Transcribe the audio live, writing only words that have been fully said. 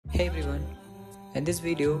Hey everyone, in this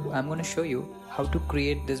video I'm going to show you how to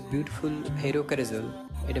create this beautiful hero carousel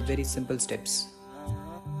at a very simple steps.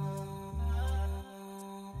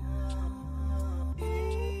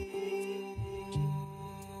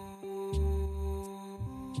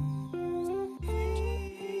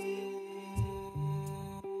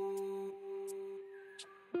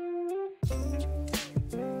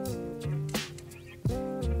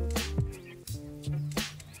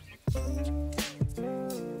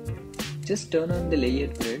 Just turn on the layer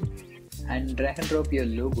grid and drag and drop your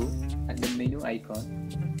logo and the menu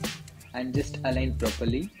icon and just align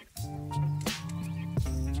properly.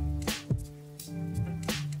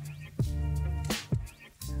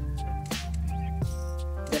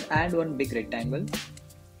 Then add one big rectangle.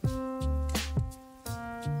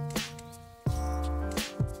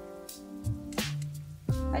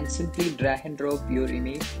 And simply drag and drop your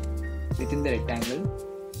image within the rectangle.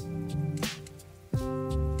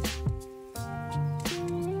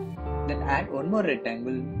 Then add one more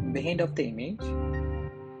rectangle behind of the image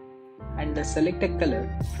and the selected color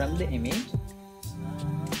from the image.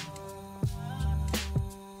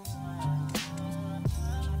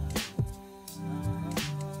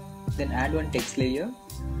 Then add one text layer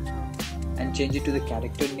and change it to the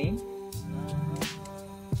character name.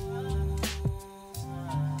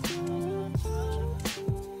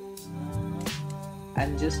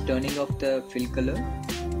 I'm just turning off the fill color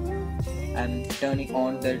and turning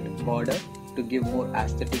on that border to give more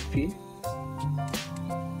aesthetic feel,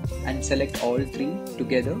 and select all three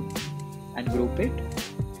together and group it.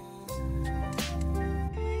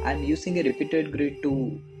 I'm using a repeated grid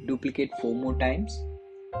to duplicate 4 more times.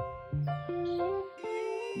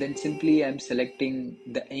 Then simply I'm selecting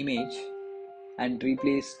the image and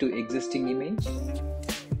replace to existing image.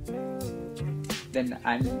 Then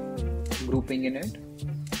I'm grouping in it.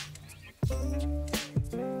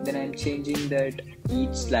 Then I'm changing that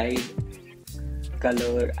each slide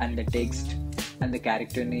color and the text and the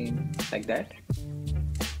character name like that.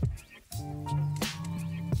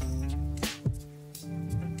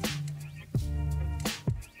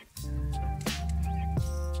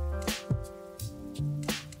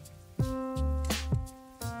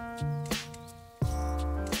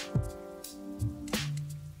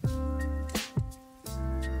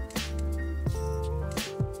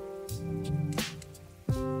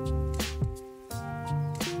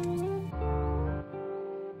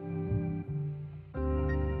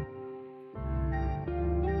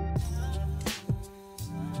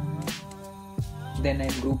 Then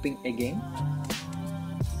I'm grouping again.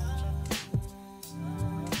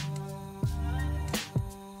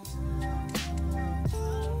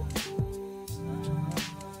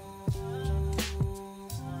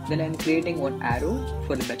 Then I'm creating one arrow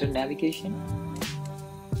for the better navigation.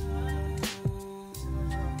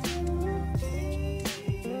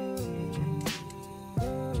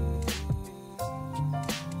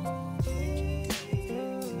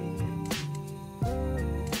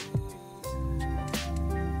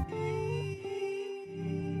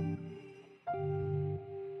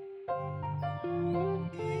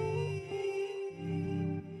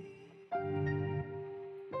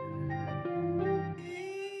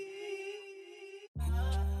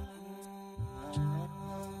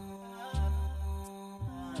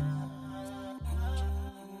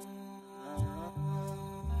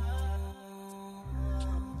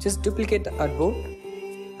 Just duplicate the artboard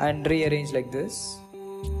and rearrange like this.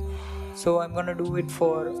 So I'm gonna do it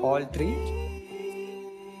for all three.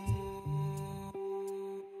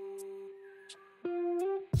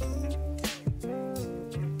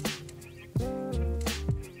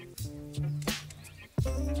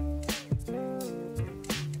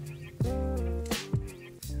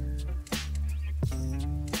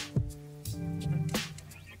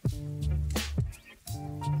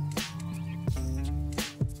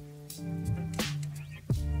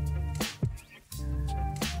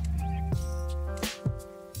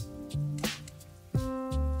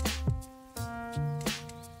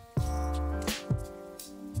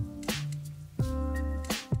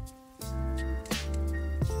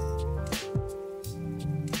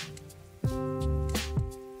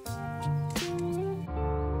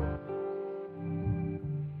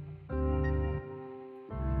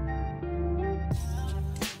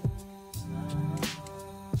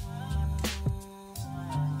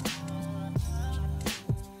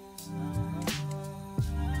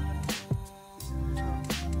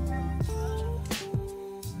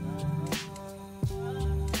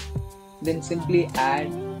 Then simply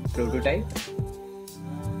add prototype,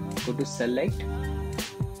 go to select,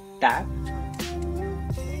 tap,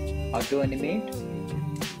 auto animate,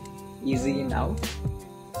 easy in out,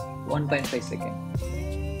 1.5 seconds.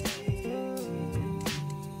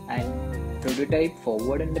 And prototype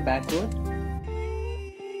forward and the backward.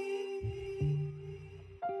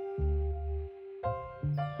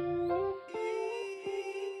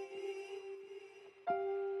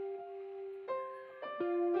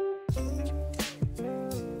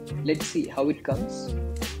 Let's see how it comes.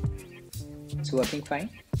 It's working fine.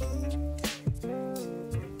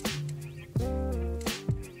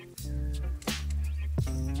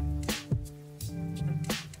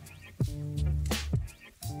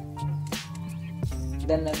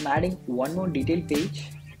 Then I'm adding one more detail page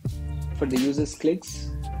for the user's clicks,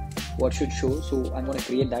 what should show. So I'm going to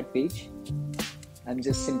create that page. I'm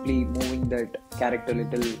just simply moving that character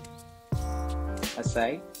little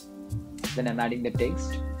aside. Then I'm adding the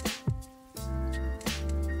text.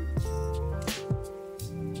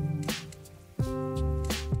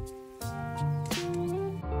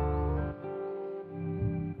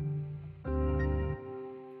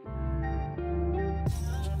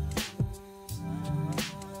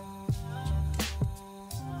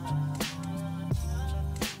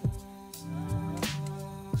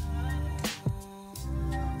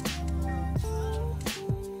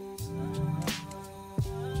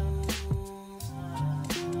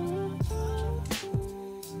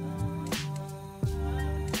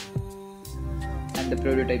 And the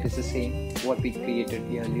prototype is the same, what we created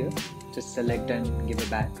earlier. Just select and give it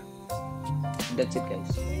back. That's it,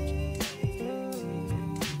 guys.